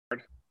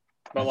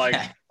but like,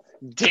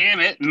 damn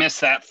it, miss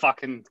that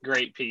fucking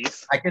great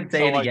piece. I can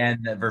say it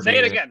again verbatim. Say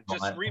it again.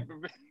 Just read.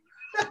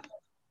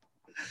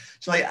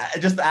 So like,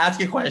 just ask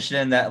a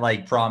question that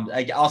like prompt.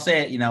 I'll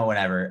say it,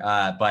 whenever.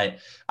 But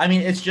I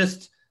mean, it's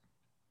just,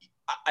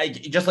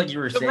 just like you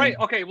were saying. Right.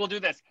 Okay. We'll do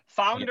this.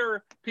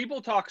 Founder.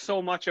 People talk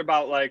so much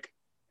about like,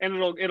 and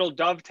it'll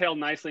dovetail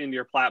nicely into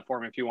your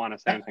platform if you want to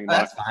say anything about it.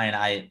 That's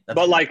fine.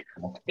 But like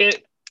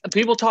it,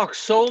 people talk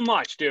so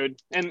much,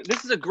 dude. And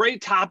this is a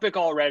great topic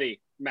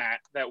already, Matt,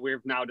 that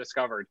we've now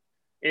discovered.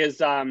 Is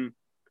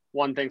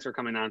one, thanks for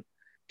coming on.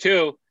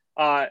 Two,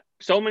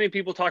 so many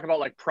people talk about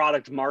like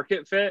product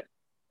market fit,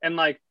 and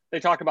like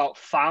they talk about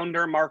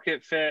founder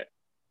market fit.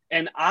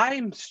 And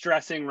I'm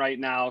stressing right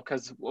now,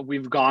 because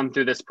we've gone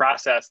through this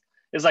process,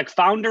 is like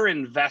founder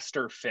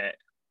investor fit,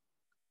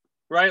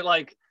 right?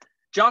 Like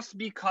just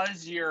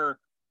because you're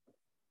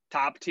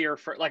top tier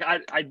for like,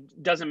 I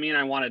doesn't mean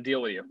I want to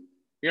deal with you.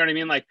 You know what I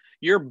mean? Like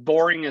you're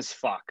boring as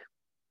fuck,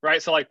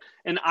 right? So like,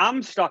 and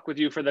I'm stuck with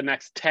you for the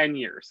next 10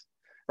 years,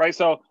 right?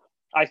 So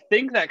I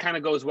think that kind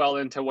of goes well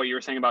into what you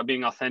were saying about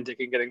being authentic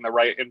and getting the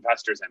right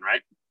investors in,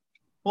 right?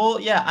 Well,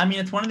 yeah. I mean,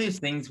 it's one of these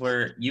things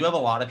where you have a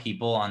lot of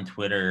people on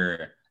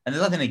Twitter, and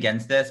there's nothing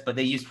against this, but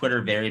they use Twitter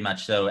very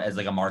much so as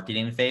like a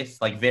marketing face,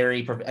 like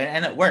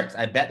and it works.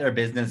 I bet their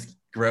business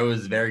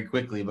grows very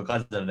quickly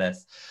because of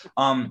this.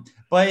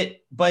 But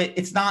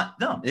it's not,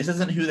 no, this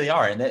isn't who they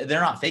are, and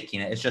they're not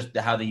faking it. It's just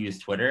how they use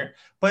Twitter.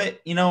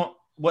 But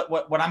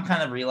what I'm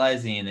kind of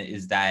realizing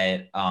is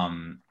that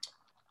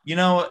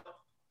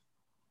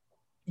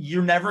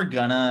you're never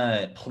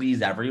gonna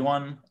please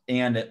everyone,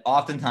 and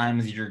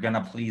oftentimes you're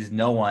gonna please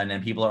no one,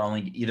 and people are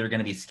only either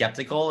gonna be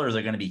skeptical or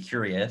they're gonna be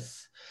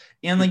curious.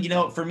 And like,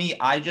 for me,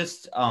 I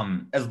just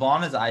as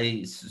long as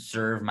I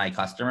serve my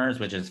customers,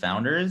 which is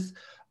founders,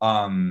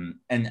 and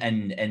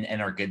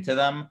are good to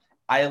them,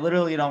 I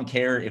literally don't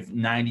care if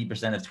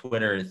 90% of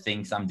Twitter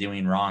thinks I'm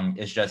doing wrong.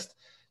 It's just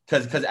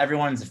because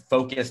everyone's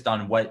focused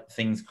on what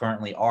things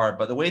currently are.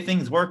 But the way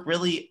things work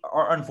really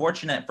are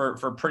unfortunate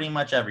for pretty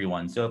much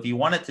everyone. So if you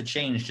want it to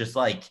change, just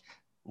like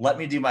let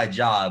me do my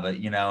job,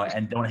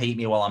 and don't hate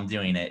me while I'm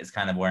doing it is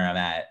kind of where I'm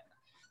at.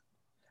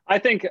 I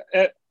think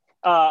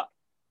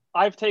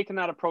I've taken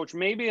that approach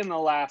maybe in the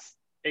last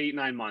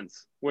 8-9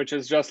 months, which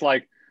is just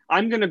like,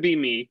 I'm going to be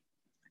me.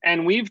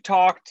 And we've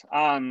talked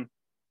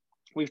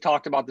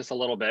about this a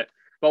little bit,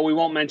 but we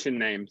won't mention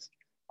names,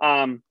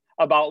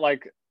 about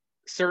like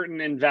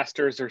certain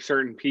investors or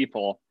certain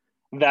people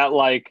that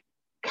like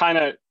kind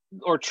of,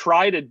 or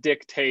try to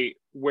dictate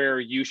where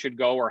you should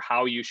go or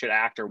how you should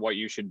act or what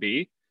you should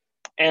be.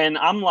 And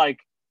I'm like,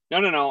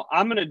 no,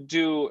 I'm going to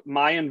do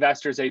my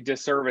investors a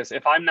disservice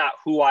if I'm not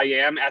who I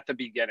am at the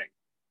beginning.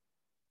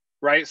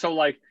 Right. So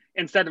like,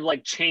 instead of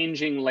like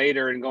changing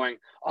later and going,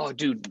 oh,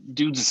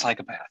 dude's a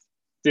psychopath.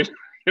 Dude,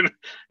 you know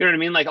what I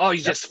mean? Like, oh,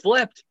 he just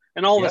flipped.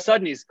 And all of a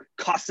sudden he's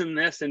cussing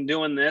this and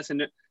doing this.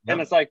 And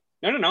it's like,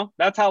 no,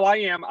 that's how I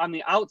am on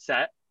the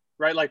outset.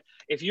 Right. Like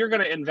if you're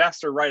going to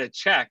invest or write a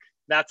check,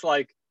 that's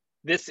like,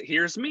 this,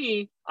 here's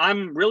me.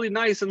 I'm really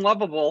nice and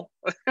lovable.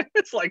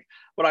 It's like,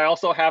 but I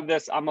also have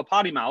this, I'm a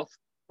potty mouth.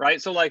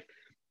 Right. So like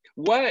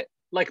what,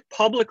 like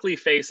publicly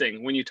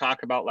facing, when you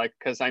talk about like,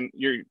 because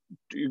you're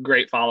a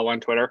great follow on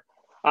Twitter.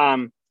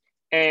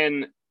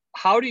 And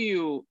how do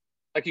you,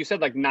 like you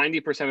said, like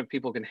 90% of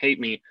people can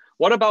hate me.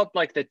 What about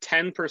like the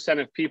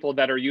 10% of people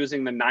that are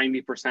using the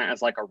 90%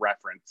 as like a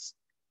reference?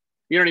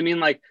 You know what I mean?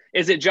 Like,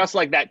 is it just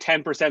like that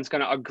 10% is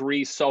going to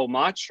agree so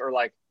much, or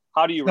like,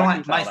 how do you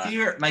reconcile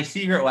that? My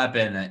secret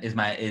weapon is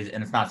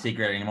and it's not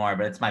secret anymore,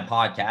 but it's my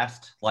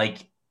podcast.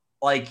 Like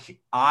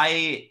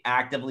I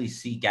actively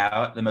seek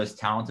out the most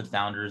talented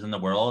founders in the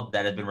world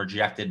that have been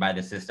rejected by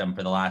the system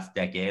for the last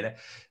decade.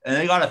 And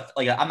they got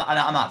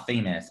I'm not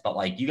famous, but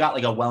like you got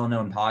like a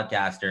well-known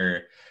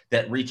podcaster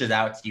that reaches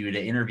out to you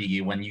to interview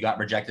you when you got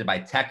rejected by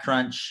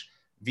TechCrunch,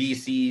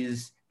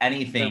 VCs,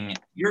 anything.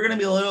 You're going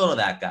to be loyal to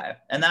that guy.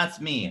 And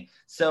that's me.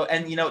 So,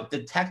 and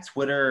the tech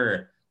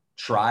Twitter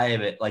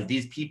tribe, like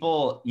these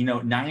people,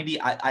 90,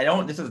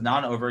 this is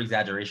not an over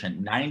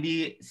exaggeration.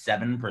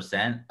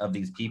 97% of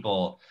these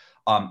people,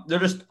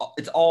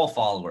 it's all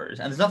followers,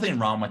 and there's nothing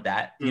wrong with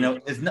that.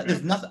 There's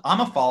nothing. I'm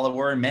a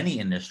follower in many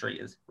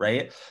industries,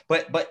 right?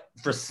 But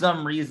for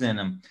some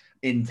reason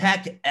in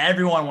tech,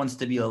 everyone wants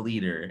to be a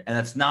leader, and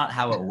that's not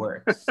how it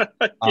works.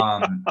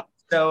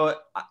 So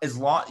as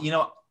long,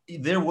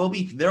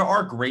 there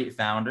are great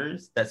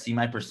founders that see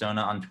my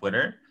persona on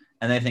Twitter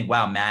and they think,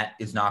 wow, Matt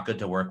is not good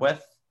to work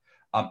with.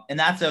 And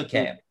that's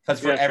okay. Because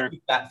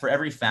for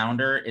every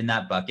founder in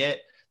that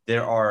bucket,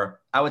 there are,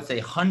 I would say,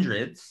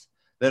 hundreds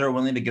that are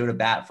willing to go to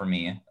bat for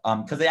me,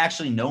 because they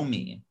actually know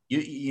me.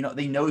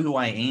 They know who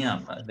I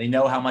am. They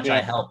know how much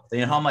I help. They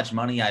know how much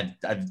money I've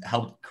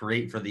helped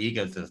create for the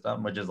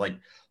ecosystem, which is like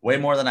way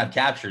more than I've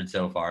captured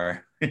so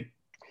far.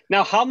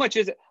 Now, how much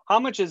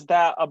is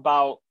that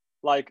about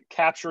like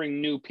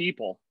capturing new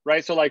people,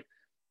 right? So like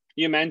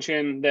you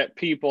mentioned that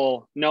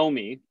people know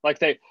me,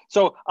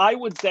 so I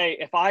would say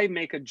if I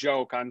make a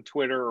joke on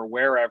Twitter or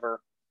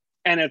wherever,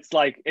 and it's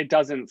like it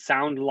doesn't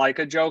sound like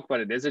a joke, but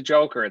it is a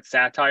joke or it's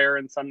satire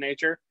in some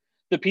nature,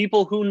 the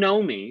people who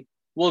know me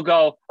will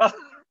go, oh,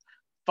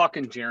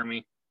 fucking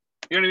Jeremy.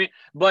 You know what I mean?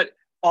 But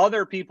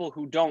other people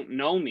who don't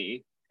know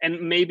me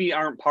and maybe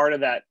aren't part of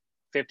that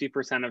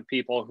 50% of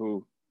people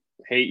who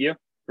hate you,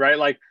 right?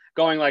 Like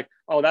going like,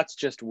 oh, that's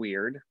just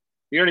weird.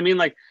 You know what I mean?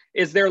 Like,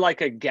 is there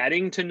like a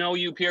getting to know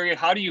you period?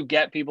 How do you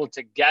get people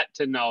to get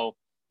to know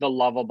the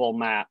lovable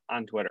Matt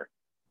on Twitter?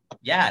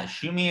 Yeah,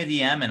 shoot me a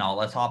DM and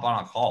let's hop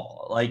on a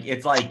call. Like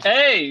it's like,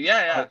 hey,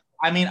 yeah.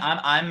 I mean,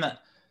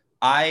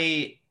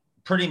 I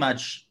pretty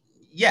much,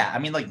 yeah. I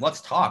mean, like,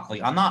 let's talk.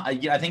 Like, I'm not.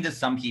 I think there's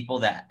some people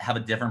that have a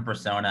different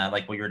persona,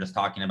 like what you were just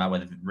talking about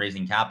with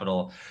raising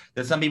capital.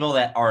 There's some people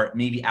that are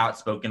maybe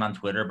outspoken on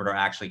Twitter, but are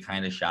actually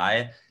kind of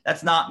shy.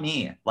 That's not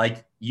me.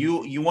 Like,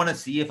 you want to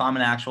see if I'm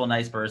an actual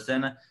nice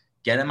person.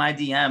 Get in my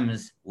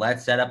DMs.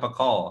 Let's set up a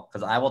call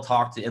because I will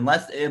talk to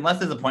unless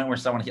there's a point where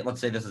someone, let's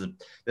say this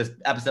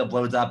episode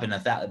blows up and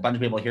a bunch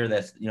of people hear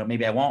this,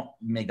 maybe I won't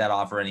make that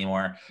offer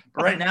anymore.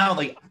 But right now,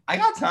 like I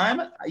got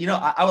time.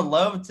 I would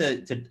love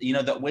to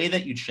the way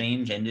that you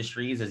change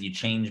industries is you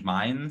change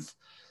minds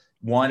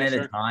one at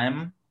a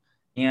time.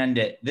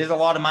 And there's a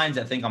lot of minds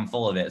that think I'm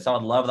full of it. So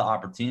I'd love the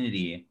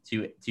opportunity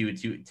to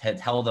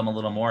tell them a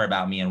little more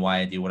about me and why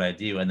I do what I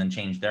do, and then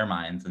change their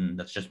minds. And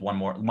that's just one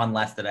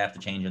less that I have to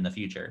change in the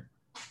future.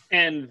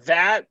 And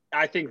that,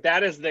 I think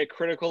that is the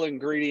critical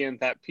ingredient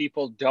that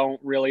people don't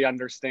really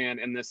understand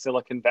in this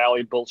Silicon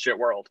Valley bullshit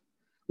world,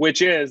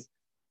 which is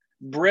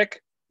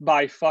brick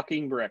by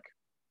fucking brick,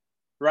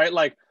 right?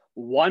 Like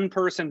one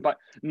person, but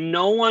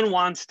no one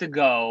wants to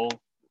go,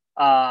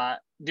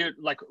 dude,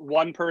 like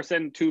one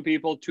person, two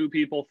people,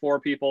 four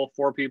people,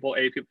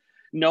 8 people.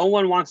 No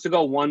one wants to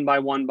go one by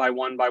one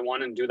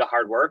and do the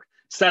hard work.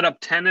 Set up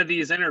 10 of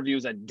these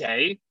interviews a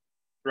day,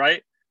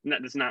 right?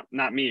 That's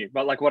not me,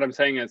 but like what I'm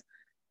saying is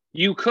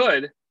you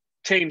could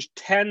change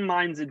 10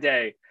 minds a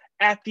day.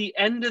 At the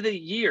end of the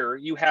year,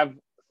 you have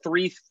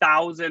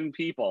 3,000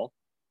 people.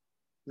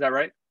 Is that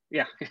right?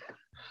 Yeah.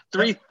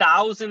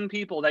 3,000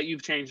 people that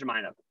you've changed your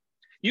mind of.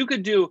 You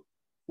could do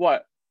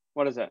what?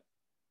 What is it?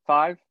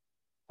 Five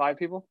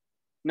people?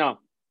 No.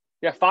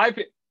 Yeah,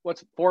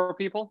 what's 4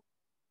 people?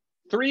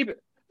 Three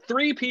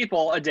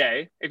people a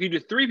day. If you do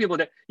 3 people a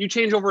day, you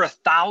change over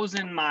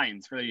 1,000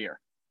 minds for the year.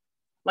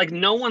 Like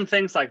no one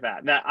thinks like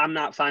that I'm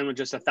not fine with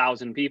just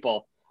 1,000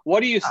 people.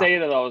 What do you say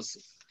to those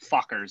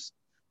fuckers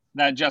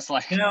that just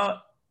like,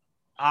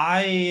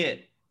 I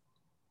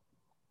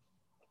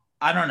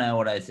don't know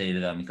what I say to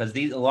them because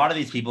a lot of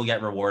these people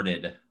get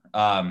rewarded.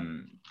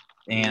 And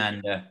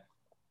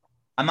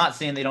I'm not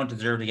saying they don't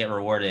deserve to get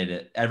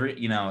rewarded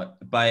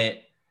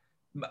but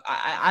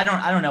I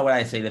don't know what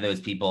I say to those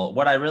people.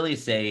 What I really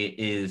say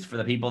is for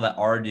the people that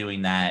are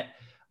doing that,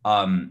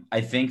 I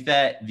think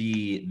that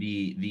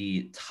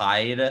the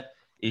tide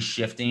is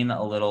shifting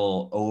a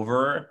little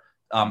over,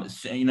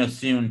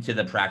 soon to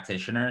the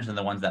practitioners and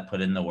the ones that put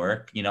in the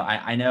work.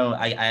 I know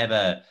I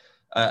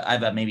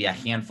have maybe a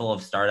handful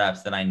of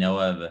startups that I know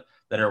of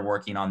that are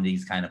working on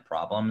these kind of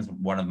problems.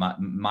 One of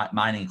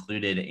mine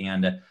included.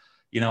 And,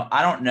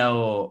 I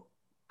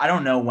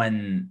don't know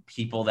when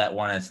people that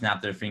want to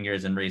snap their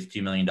fingers and raise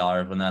 $2 million,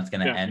 when that's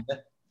going to end,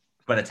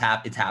 but it's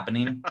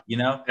happening,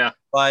 Yeah.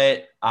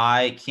 But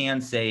I can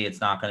say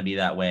it's not going to be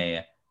that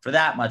way for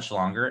that much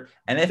longer.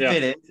 And if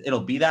it is,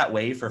 it'll be that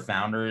way for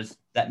founders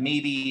that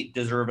maybe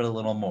deserve it a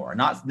little more.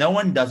 No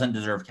one doesn't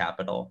deserve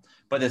capital,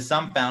 but there's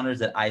some founders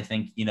that I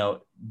think,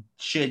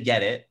 should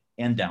get it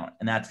and don't.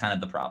 And that's kind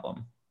of the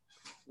problem.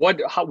 What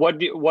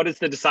is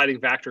the deciding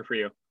factor for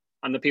you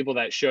on the people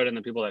that should and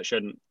the people that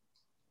shouldn't?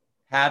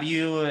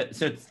 So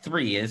it's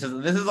 3. This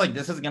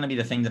is going to be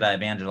the thing that I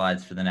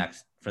evangelize for the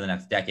next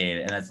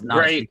decade. And it's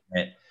not a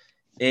secret.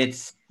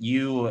 It's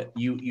you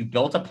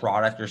built a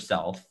product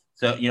yourself.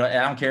 So, I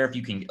don't care if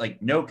you can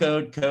like no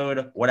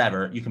code,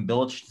 whatever, you can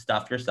build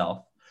stuff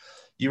yourself.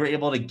 You were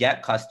able to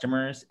get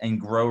customers and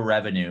grow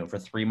revenue for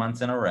 3 months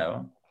in a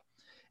row.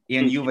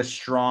 And you have a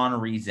strong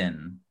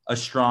reason, a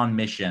strong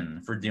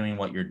mission for doing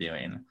what you're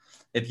doing.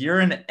 If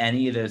you're in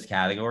any of those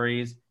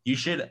categories, you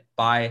should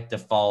by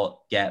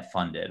default get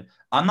funded.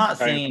 I'm not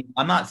saying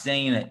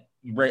that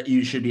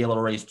you should be able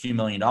to raise $2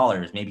 million.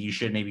 Maybe you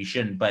should, maybe you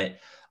shouldn't. But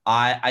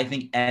I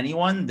think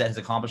anyone that has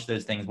accomplished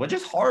those things, which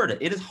is hard,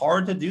 it is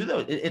hard to do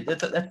those.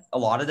 That's a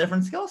lot of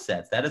different skill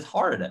sets. That is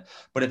hard.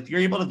 But if you're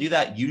able to do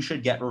that, you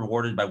should get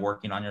rewarded by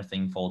working on your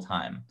thing full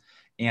time.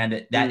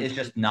 And that is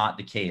just not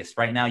the case.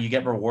 Right now, you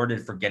get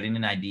rewarded for getting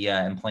an idea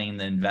and playing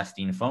the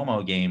investing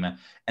FOMO game,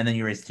 and then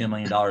you raise $2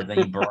 million, then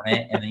you burn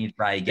it, and then you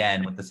try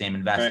again with the same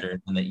investors.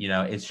 Right. And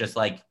that, it's just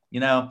like,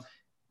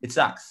 it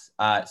sucks.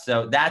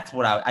 So that's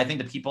what I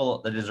think the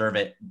people that deserve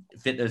it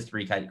fit those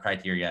 3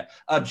 criteria.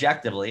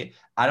 Objectively,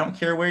 I don't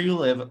care where you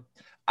live.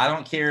 I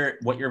don't care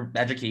what your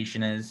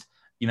education is.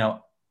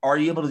 Are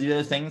you able to do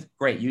those things?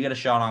 Great. You get a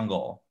shot on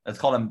goal. That's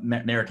called a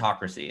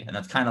meritocracy. And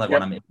that's kind of like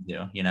what I'm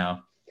into,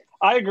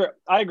 I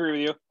agree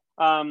with you.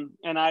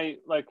 And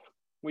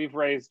we've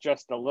raised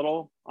just a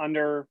little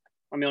under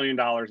 $1 million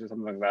or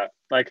something like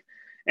that.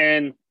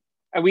 And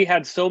And we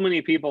had so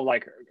many people,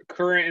 like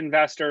current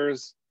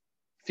investors,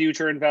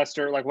 future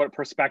investor, like what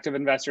prospective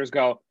investors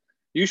go,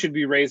 you should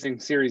be raising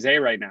Series A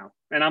right now.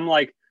 And I'm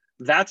like,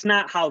 that's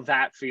not how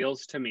that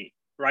feels to me,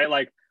 right?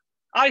 Like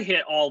I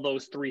hit all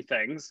those three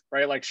things,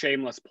 right? Like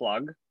shameless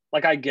plug.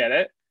 Like I get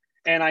it.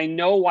 And I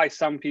know why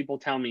some people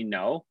tell me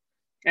no.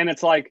 And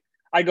it's like,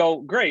 I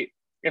go, great.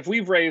 If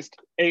we've raised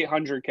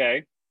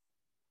 800K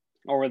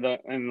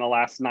in the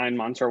last 9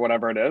 months or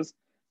whatever it is,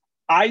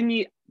 I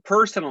need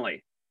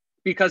personally,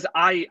 because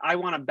I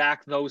want to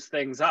back those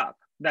things up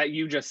that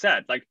you just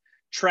said, like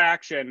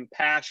traction,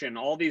 passion,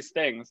 all these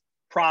things,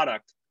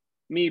 product,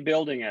 me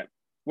building it,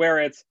 where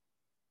it's,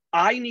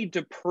 I need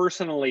to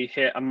personally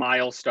hit a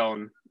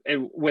milestone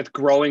with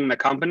growing the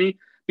company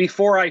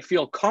before I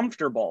feel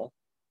comfortable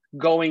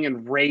going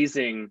and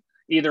raising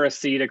either a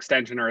seed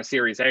extension or a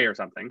Series A or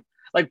something.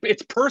 Like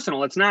it's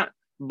personal. It's not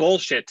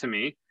bullshit to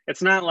me.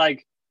 It's not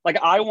like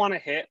I want to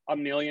hit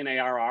 1 million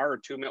ARR or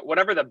 2 million,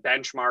 whatever the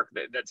benchmark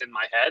that's in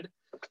my head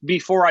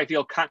before I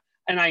feel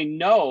and I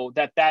know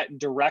that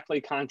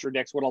directly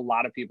contradicts what a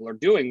lot of people are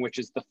doing, which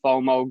is the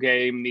FOMO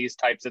game, these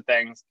types of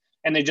things.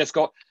 And they just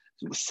go,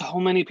 so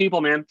many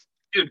people, man,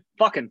 dude,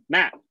 fucking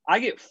Matt, I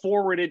get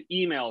forwarded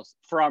emails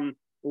from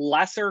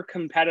lesser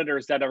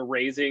competitors that are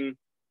raising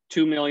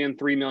 $2 million,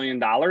 $3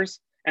 million.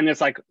 And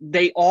it's like,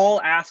 they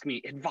all ask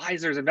me,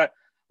 advisors,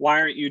 why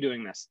aren't you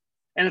doing this?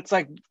 And it's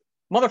like,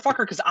 motherfucker,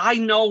 because I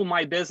know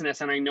my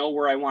business and I know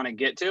where I want to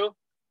get to.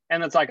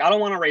 And it's like, I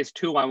don't want to raise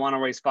 2, I want to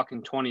raise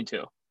fucking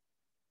 22.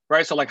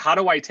 Right? So like, how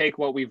do I take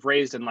what we've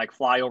raised and like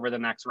fly over the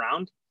next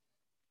round?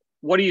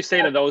 What do you say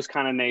to those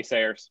kind of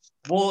naysayers?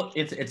 Well,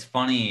 it's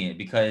funny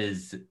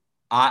because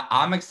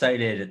I'm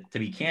excited, to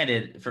be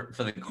candid,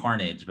 for the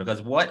carnage,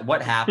 because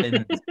what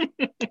happens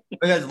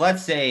because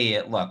let's say,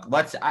 look,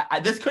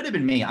 this could have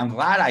been me. I'm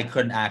glad I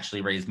couldn't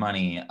actually raise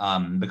money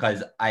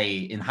because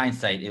in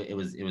hindsight it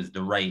was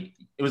the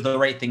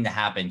right thing to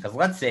happen. Because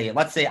let's say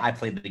I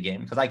played the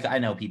game, because I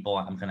know people,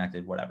 I'm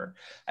connected, whatever.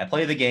 I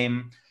play the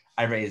game,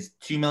 I raised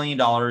 $2 million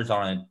on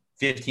a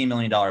 $15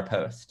 million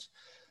post.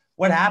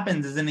 What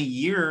happens is in a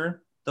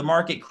year the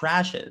market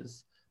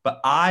crashes.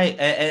 But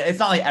it's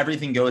not like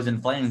everything goes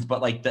in flames,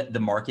 but like the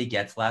market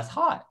gets less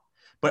hot.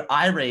 But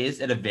I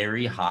raised at a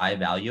very high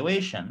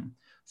valuation.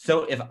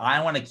 So if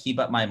I want to keep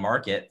up my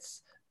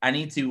markets, I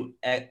need to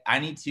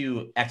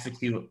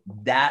execute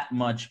that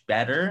much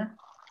better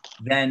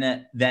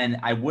than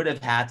I would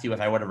have had to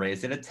if I would have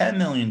raised it a $10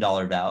 million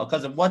val.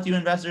 Because of what do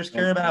investors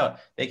care about?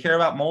 They care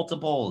about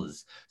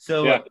multiples.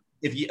 So yeah.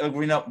 If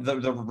we know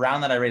the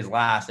round that I raised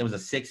last, it was a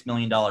 $6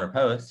 million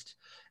post,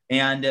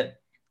 and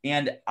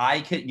I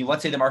could,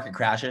 let's say the market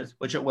crashes,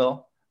 which it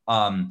will.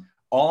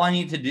 All I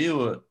need to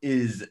do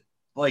is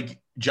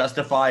like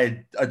justify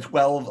a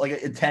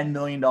 $10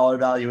 million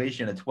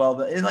valuation, a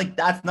 12. It's like,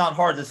 that's not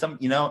hard to some,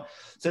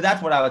 so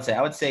that's what I would say.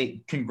 I would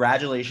say,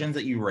 congratulations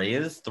that you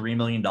raised $3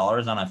 million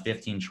on a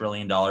 $15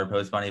 trillion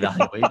post money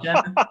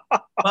valuation,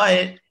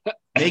 but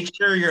make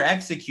sure you're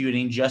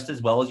executing just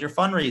as well as your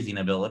fundraising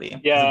ability.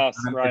 Yes,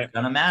 right. It's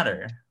gonna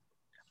matter.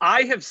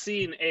 I have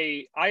seen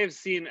a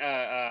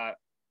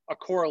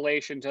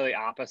correlation to the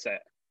opposite,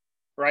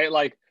 right?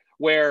 Like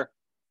where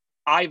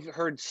I've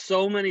heard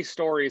so many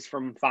stories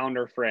from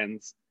founder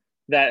friends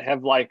that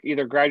have like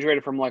either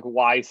graduated from like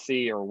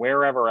YC or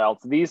wherever else,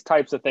 these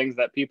types of things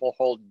that people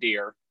hold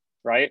dear,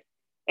 right?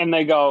 And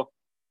they go,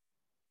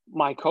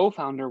 my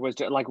co-founder was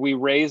just, like, we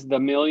raised the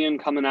 $1 million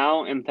coming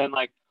out, and then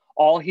like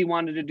all he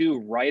wanted to do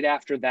right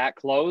after that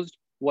closed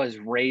was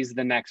raise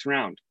the next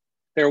round.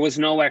 There was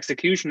no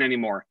execution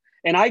anymore.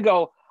 And I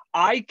go,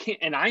 I can't,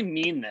 and I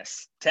mean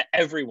this to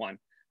everyone,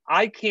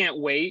 I can't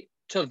wait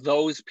till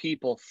those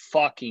people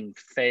fucking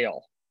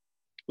fail.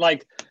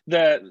 Like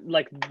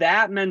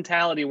that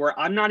mentality where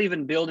I'm not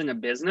even building a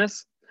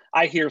business.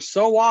 I hear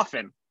so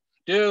often,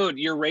 dude,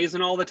 you're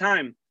raising all the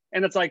time.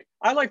 And it's like,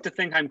 I like to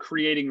think I'm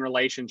creating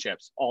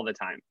relationships all the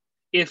time.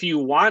 If you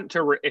want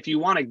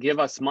to give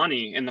us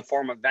money in the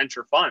form of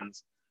venture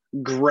funds,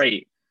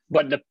 great.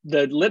 But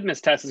the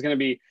litmus test is going to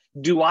be,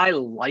 do I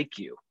like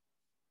you?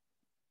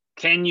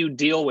 Can you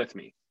deal with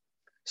me?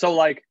 So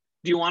like,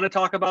 do you want to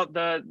talk about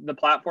the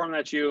platform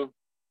that you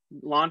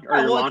launched or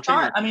you're launching?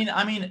 I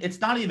mean, it's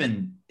not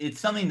even, it's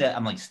something that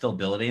I'm like still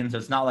building. So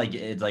it's not like,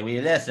 it's like we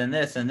have this and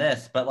this and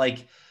this, but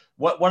like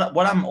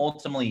what I'm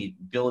ultimately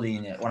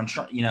building,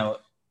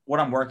 what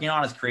I'm working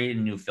on is creating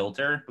a new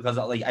filter, because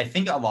like, I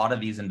think a lot of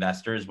these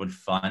investors would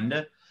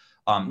fund,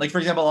 like for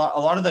example, a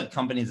lot of the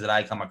companies that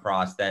I come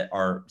across that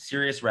are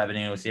serious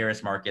revenue,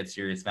 serious markets,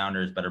 serious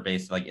founders, but are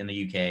based like in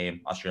the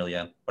UK,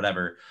 Australia,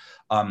 whatever.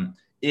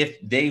 If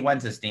they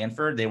went to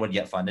Stanford, they would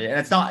get funded. And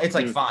it's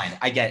like, fine.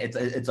 I get it.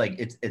 It's like,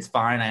 it's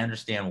fine. I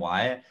understand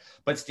why,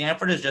 but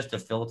Stanford is just a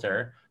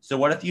filter. So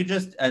what if you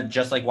just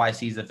like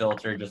YC is a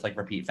filter, just like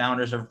Repeat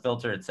Founders are a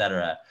filter, et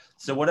cetera.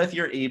 So what if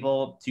you're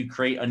able to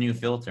create a new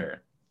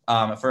filter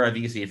for a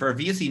VC? For a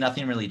VC,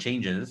 nothing really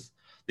changes.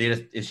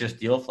 It's just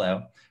deal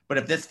flow. But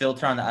if this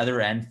filter on the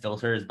other end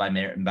filters by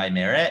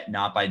merit,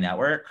 not by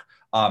network,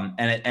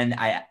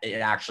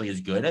 It actually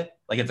is good.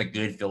 Like it's a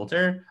good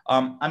filter.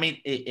 I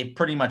mean, it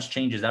pretty much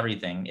changes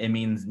everything. It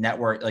means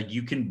network, like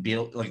you can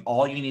build, like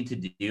all you need to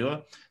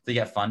do to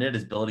get funded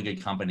is build a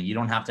good company. You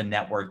don't have to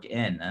network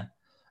in.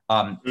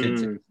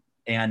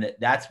 And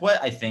that's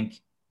what I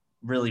think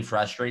really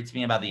frustrates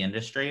me about the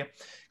industry,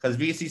 because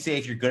VC say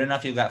if you're good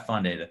enough, you'll get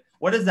funded.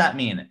 What does that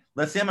mean?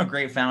 Let's say I'm a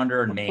great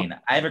founder in Maine.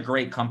 I have a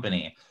great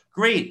company.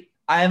 Great.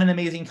 I have an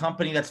amazing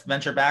company that's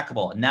venture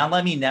backable. Now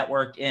let me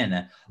network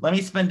in. Let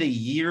me spend a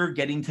year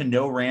getting to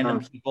know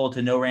random people,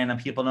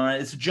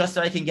 It's just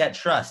so I can get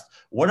trust.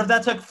 What if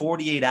that took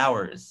 48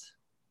 hours?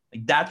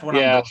 Like that's what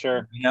I'm going.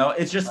 Sure. You know,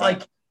 it's just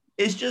like,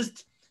 it's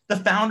just the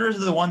founders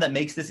are the one that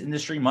makes this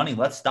industry money.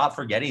 Let's stop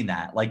forgetting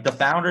that. Like the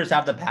founders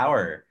have the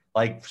power,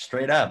 like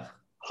straight up.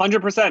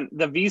 100%.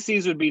 The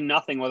VCs would be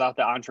nothing without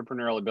the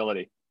entrepreneurial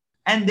ability.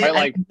 And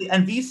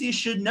VCs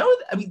should know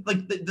that. I mean,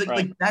 like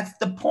that's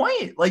the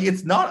point. Like,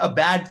 it's not a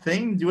bad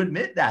thing to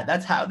admit that.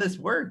 That's how this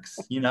works,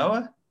 you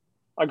know?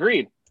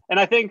 Agreed. And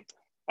I think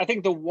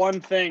the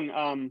one thing,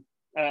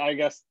 I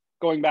guess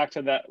going back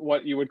to that,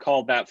 what you would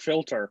call that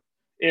filter,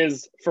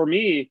 is for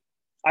me,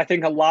 I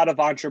think a lot of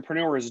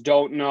entrepreneurs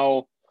don't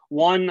know,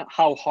 one,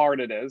 how hard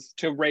it is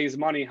to raise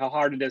money, how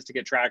hard it is to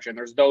get traction.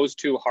 There's those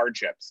two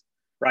hardships,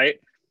 right?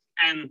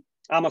 And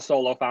I'm a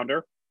solo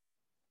founder,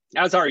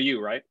 as are you,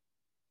 right?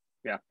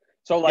 Yeah.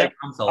 So like,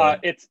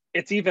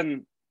 it's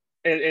even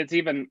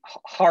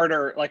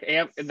harder. Like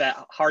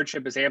that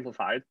hardship is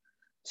amplified.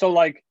 So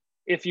like,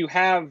 if you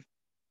have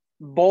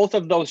both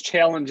of those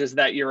challenges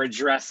that you're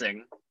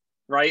addressing,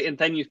 right, and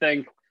then you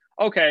think,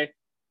 okay,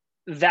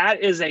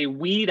 that is a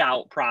weed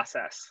out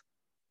process,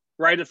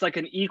 right? It's like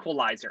an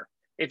equalizer.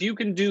 If you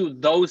can do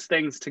those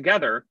things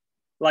together,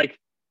 like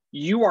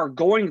you are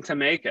going to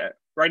make it,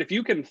 right? If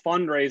you can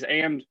fundraise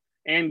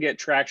and get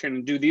traction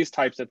and do these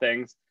types of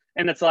things,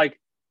 and it's like,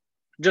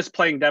 just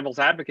playing devil's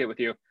advocate with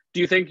you, do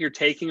you think you're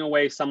taking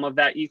away some of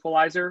that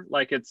equalizer?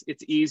 Like it's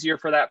easier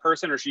for that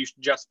person, or should you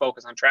just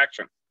focus on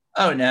traction?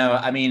 Oh no,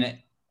 I mean,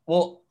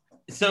 well,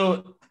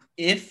 so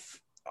if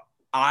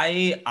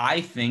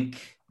I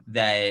think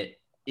that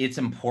it's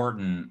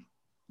important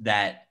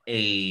that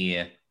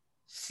a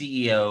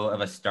CEO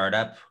of a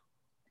startup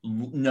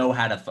know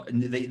how to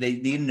they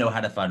need to know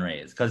how to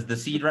fundraise, because the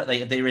seed,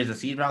 like if they raise a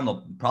seed round,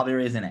 they'll probably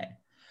raise an A,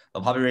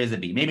 they'll probably raise a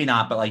B, maybe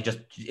not, but like just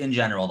in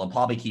general, they'll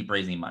probably keep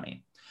raising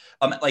money.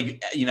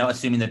 Like, you know,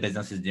 assuming the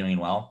business is doing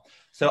well.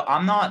 So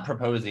I'm not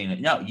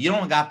proposing, no, you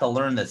don't got to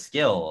learn the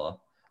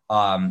skill.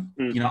 You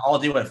know, I'll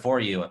do it for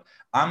you.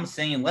 I'm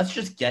saying, let's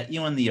just get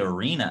you in the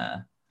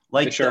arena.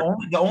 Like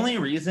the only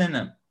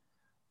reason,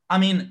 I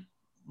mean,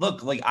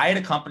 look, like I had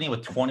a company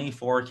with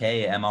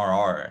 24K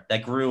MRR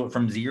that grew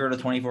from 0 to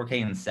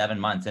 24K in 7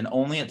 months, and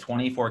only at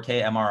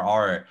 24K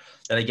MRR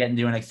that I get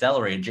into an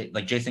accelerator,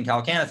 like Jason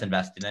Calacanis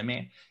invested in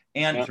me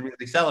and through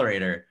the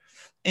accelerator.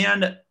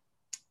 And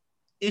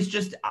it's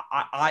just,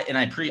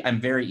 I'm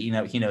very, you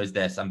know, he knows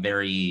this. I'm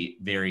very,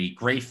 very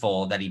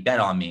grateful that he bet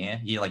on me.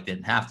 He like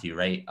didn't have to,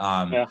 right?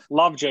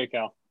 Love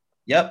JCal.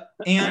 Yep.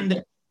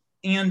 And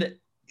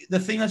the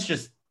thing that's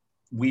just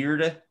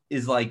weird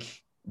is like,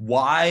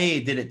 why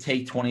did it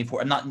take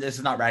 24? This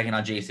is not ragging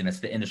on Jason, it's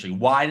the industry.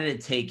 Why did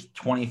it take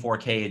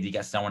 24K to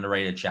get someone to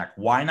write a check?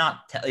 Why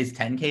not? Is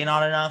 10K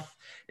not enough?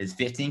 Is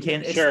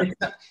 15K?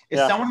 If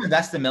someone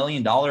invests $1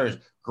 million,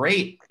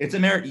 great. It's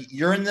America.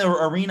 You're in the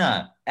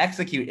arena.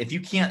 Execute. If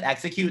you can't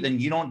execute, then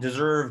you don't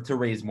deserve to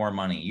raise more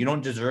money. You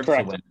don't deserve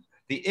to win.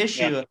 The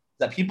issue is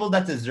that people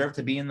that deserve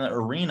to be in the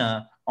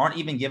arena aren't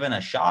even given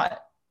a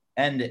shot.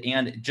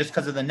 And just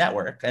because of the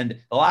network. And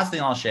the last thing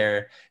I'll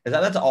share is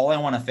that that's all I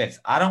want to fix.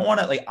 I don't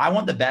want to, like, I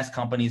want the best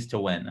companies to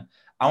win.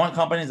 I want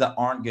companies that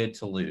aren't good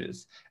to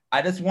lose.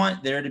 I just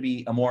want there to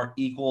be a more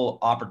equal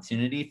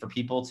opportunity for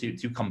people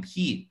to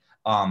compete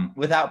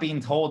without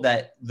being told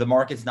that the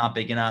market's not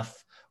big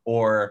enough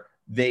or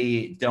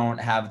they don't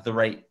have the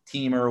right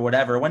team or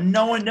whatever, when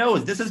no one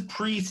knows. This is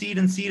pre-seed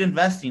and seed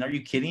investing. Are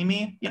you kidding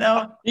me? You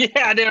know?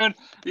 Yeah, dude.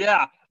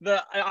 Yeah.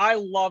 I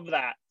love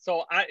that.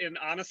 So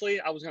honestly,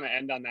 I was going to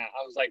end on that.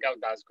 I was like, oh,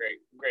 that's great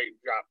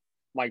drop,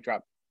 mic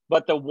drop.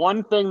 But the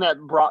one thing that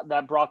brought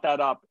that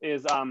up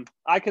is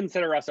I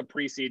consider us a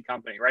pre-seed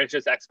company, right? It's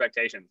just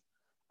expectations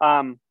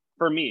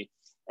for me.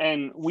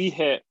 And we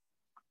hit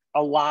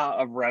a lot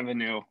of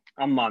revenue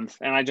a month,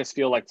 and I just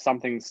feel like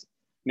something's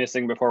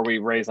missing before we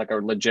raise like a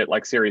legit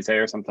like Series A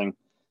or something.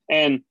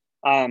 And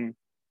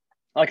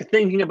like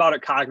thinking about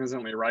it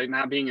cognizantly, right?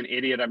 Not being an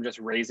idiot, I'm just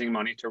raising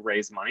money to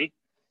raise money.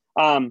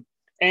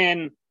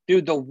 And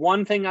dude, the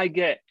one thing I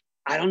get,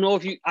 I don't know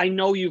if I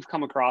know you've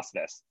come across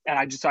this, and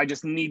I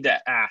just need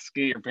to ask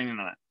your opinion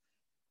on it.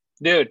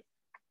 Dude,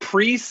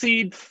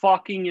 pre-seed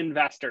fucking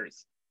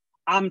investors.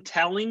 I'm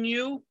telling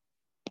you,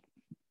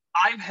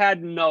 I've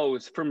had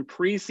no's from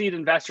pre-seed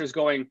investors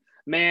going,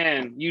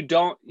 man, you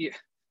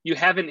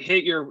haven't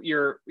hit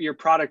your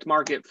product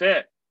market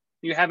fit.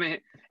 You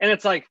haven't, and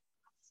it's like,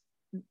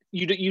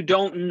 you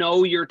don't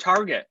know your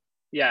target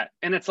yet.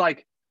 And it's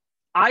like,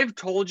 I've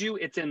told you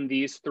it's in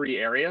these 3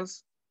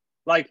 areas.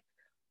 Like,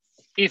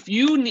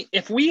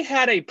 if we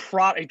had a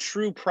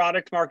true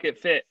product market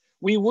fit,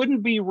 we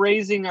wouldn't be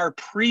raising our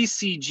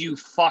pre-seed, you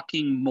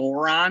fucking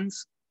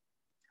morons.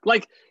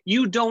 Like,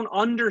 you don't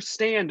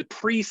understand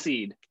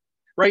pre-seed,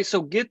 right?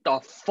 So get the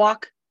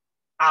fuck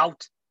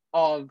out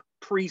of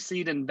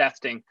pre-seed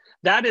investing.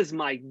 That is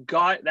my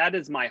gut. That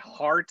is my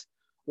heart.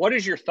 What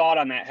is your thought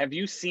on that? Have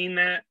you seen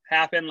that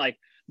happen? Like,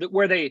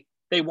 where they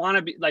want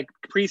to be like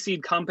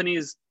pre-seed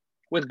companies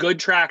with good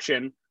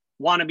traction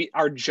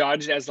are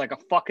judged as like a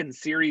fucking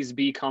Series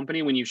B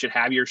company when you should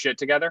have your shit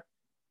together,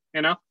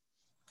 you know?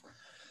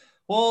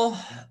 Well,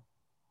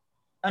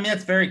 I mean,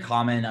 it's very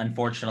common.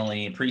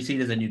 Unfortunately,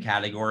 pre-seed is a new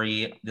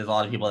category. There's a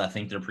lot of people that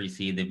think they're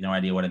pre-seed. They have no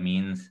idea what it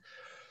means.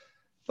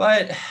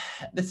 But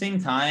at the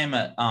same time,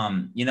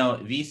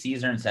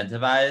 VCs are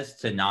incentivized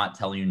to not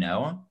tell you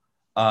no.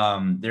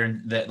 They're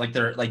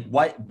like,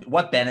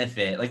 what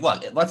benefit? Like,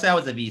 look, let's say I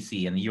was a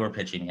VC and you were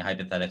pitching me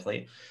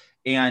hypothetically,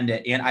 and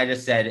I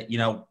just said,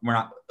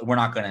 we're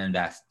not going to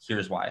invest.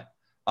 Here's why.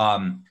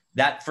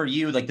 That for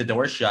you, like the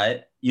door's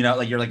shut.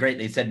 Like you're like, great.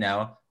 They said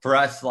no. For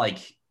us, like,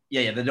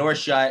 yeah, the door's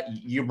shut.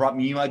 You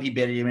might be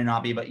bitter, you may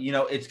not be, but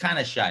it's kind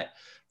of shut.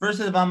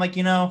 Versus if I'm like,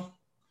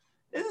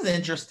 this is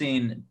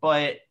interesting,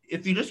 but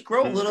if you just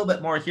grow a little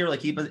bit more here,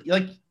 like they're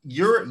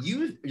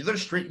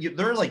straight,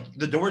 they're like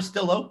the door's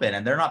still open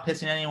and they're not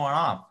pissing anyone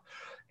off.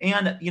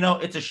 And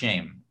it's a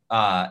shame.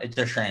 It's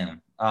a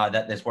shame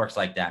that this works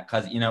like that,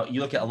 because you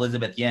look at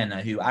Elizabeth Yin,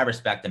 who I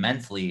respect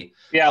immensely.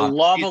 Yeah,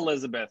 love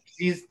Elizabeth.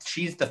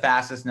 She's the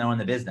fastest known in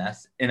the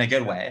business in a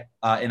good way.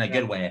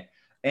 Good way.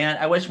 And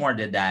I wish more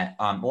did that.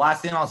 The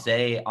last thing I'll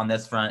say on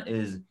this front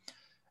is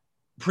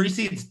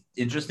pre-seed's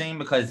interesting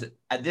because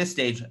at this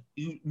stage,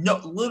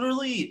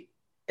 literally,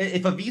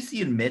 if a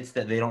VC admits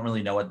that they don't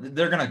really know what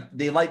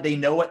they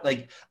know what,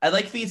 like, I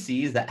like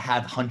VCs that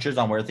have hunches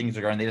on where things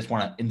are going. They just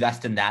want to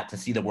invest in that to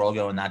see the world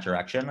go in that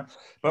direction.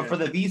 But for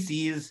the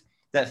VCs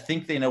that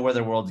think they know where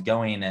the world's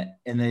going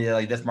and they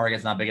like, this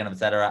market's not big enough, et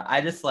cetera,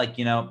 I just like,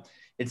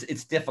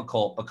 it's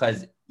difficult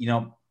because,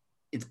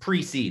 it's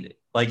pre-seed.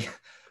 Like,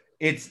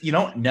 it's, you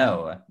don't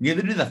know.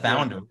 Neither do the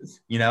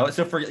founders,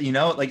 So for,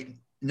 like,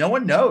 no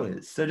one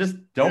knows. So just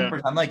don't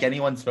pretend like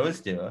anyone's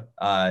supposed to.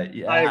 I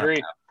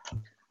agree.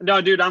 No,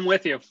 dude, I'm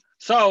with you.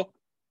 So,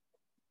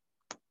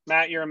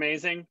 Matt, you're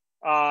amazing.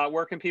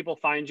 Where can people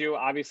find you?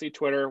 Obviously,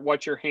 Twitter.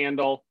 What's your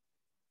handle?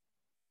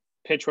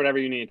 Pitch whatever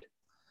you need.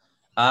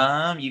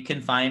 You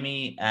can find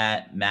me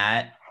at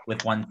Matt with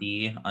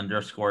 1D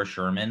 _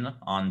 Sherman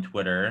on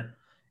Twitter.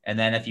 And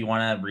then if you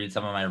want to read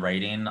some of my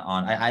writing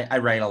I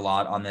write a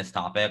lot on this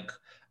topic.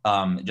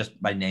 Just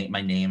my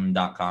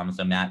name.com.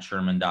 So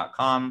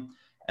mattsherman.com.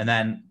 And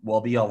then we'll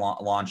be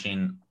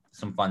launching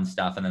some fun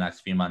stuff in the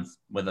next few months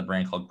with a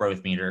brand called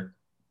Growth Meter,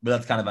 but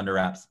that's kind of under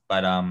wraps.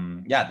 But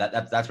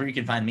that's where you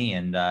can find me,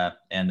 and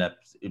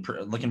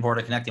looking forward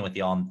to connecting with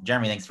you all.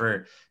 Jeremy, thanks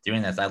for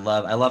doing this. I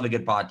love a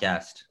good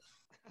podcast.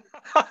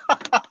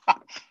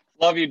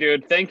 Love you,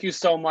 dude. Thank you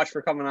so much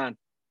for coming on.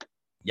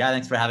 Yeah,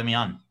 thanks for having me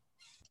on.